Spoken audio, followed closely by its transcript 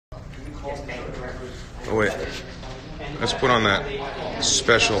Oh wait, let's put on that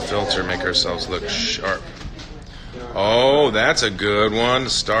special filter, make ourselves look sharp. Oh, that's a good one.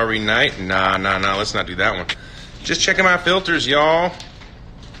 Starry Night. Nah, let's not do that one. Just checking my filters, y'all.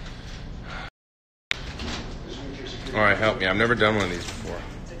 Alright, help me. I've never done one of these before.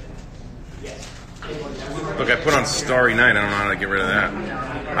 Look, I put on Starry Night. I don't know how to get rid of that.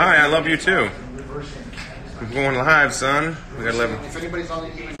 Hi, I love you too. I'm going live, son. We got 11. If anybody's on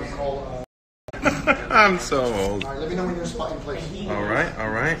the email, call. I'm so old. All right, let me know when you're spot in place. All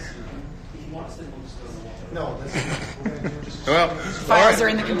right. No, well, files are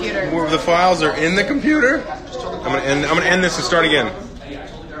in the computer. The files are in the computer. I'm gonna end this and start again.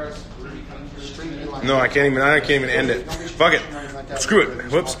 No, I can't even end it. Fuck it. Screw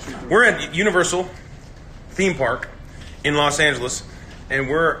it. Whoops. We're at Universal theme park in Los Angeles, and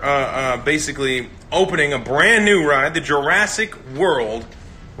we're basically opening a brand new ride, the Jurassic World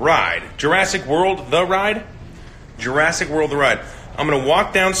ride. Jurassic World the ride? Jurassic World the ride. I'm going to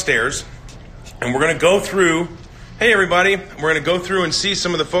walk downstairs, and we're going to go through. Hey, everybody. We're going to go through and see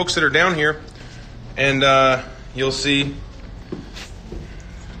some of the folks that are down here, and you'll see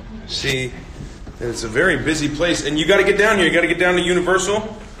it's a very busy place, and you got to get down here. You got to get down to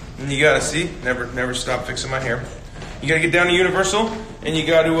Universal, and you got to see. Never stop fixing my hair. You got to get down to Universal, and you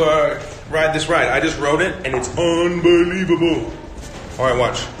got to ride this ride. I just rode it, and it's unbelievable. All right,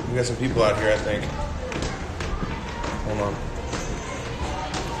 watch. We got some people out here, I think. Hold on.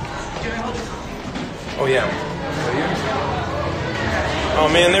 Oh yeah. Oh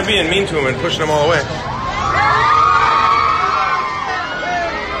man, they're being mean to him and pushing him all away.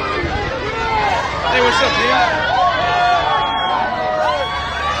 Hey, what's up, dude?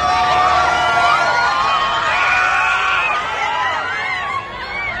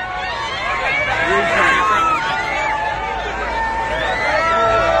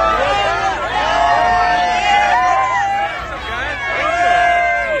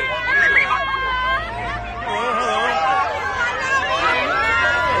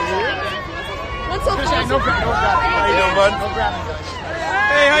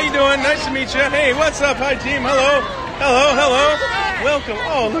 Hey, how you doing? Nice to meet you. Hey, what's up? Hi, team. Hello. Welcome.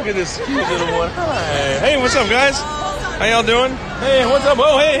 Oh, look at this cute little one. Hi. Hey, what's up, guys? How y'all doing? Hey, what's up?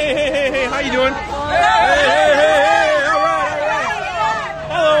 Oh, hey. How you doing? Hey. All right.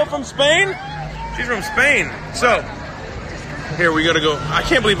 Hello, from Spain? She's from Spain. So, here, we gotta go. I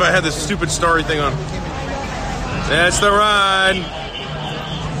can't believe I had this stupid starry thing on. That's the ride.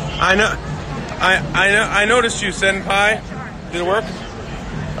 I know. I noticed you, Senpai. Did it work?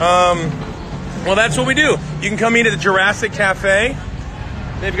 Well, that's what we do. You can come eat at the Juarassic Cafe.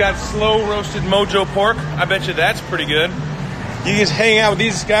 They've got slow roasted mojo pork. I bet you that's pretty good. You can hang out with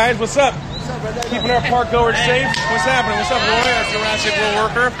these guys. What's up? Keeping our park goers safe. What's happening? What's up, Roy? Our Jurassic World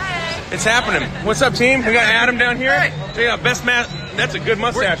worker. It's happening. What's up, team? We got Adam down here. Check out best That's a good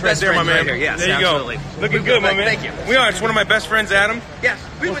mustache right there, my man. Right yes, there you absolutely. Go. Looking good, my man. Thank you. We are. It's one of my best friends, Adam. Yeah,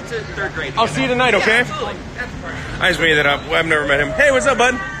 we went to third grade. I'll see you tonight, okay? Yeah, absolutely. I just made that up. I've never met him. Hey, what's up,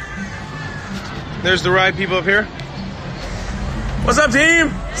 bud? There's the ride people up here. What's up,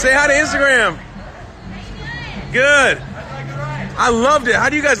 team? Say hi to Instagram. Good. I loved it. How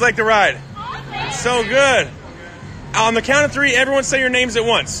do you guys like the ride? It's so good. On the count of 3, everyone say your names at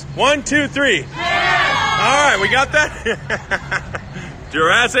once. 1, 2, 3. Yeah! All right, we got that?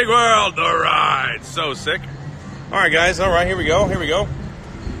 Jurassic World, the ride. So sick. All right, guys. All right, here we go.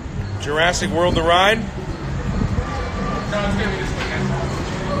 Jurassic World, the ride.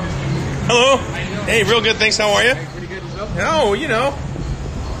 Hello. Hey, real good. Thanks. How are you? pretty good yourself? Oh, you know.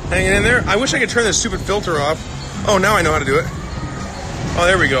 Hanging in there. I wish I could turn this stupid filter off. Oh, now I know how to do it. Oh,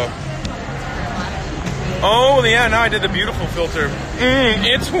 there we go. Oh, yeah, now I did the beautiful filter.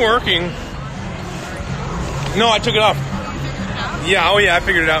 It's working. No, I took it off. Yeah, oh yeah, I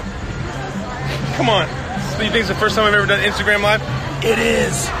figured it out. Come on. So you think it's the first time I've ever done Instagram Live? It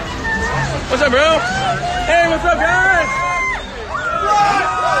is. What's up, bro? Hey, what's up, guys?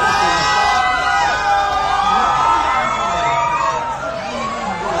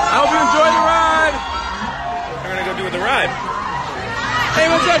 I hope you enjoy the ride. We're going to go do the ride. Hey,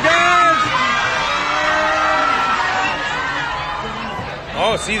 what's up, guys?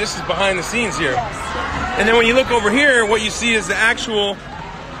 Oh, see, this is behind the scenes here. And then when you look over here, what you see is the actual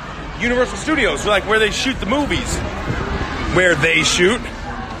Universal Studios, like where they shoot the movies. Where they shoot.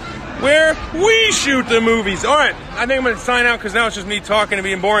 Where we shoot the movies. All right, I think I'm going to sign out because now it's just me talking and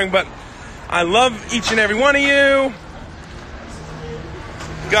being boring, but I love each and every one of you.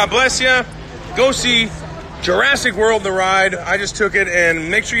 God bless you. Go see Jurassic World, the ride. I just took it,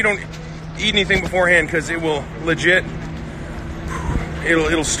 and make sure you don't eat anything beforehand because it will legit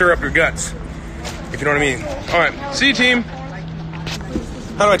it'll stir up your guts, if you know what I mean. All right, see you, team.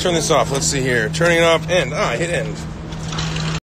 How do I turn this off? Let's see here. Turning it off, end. I hit end.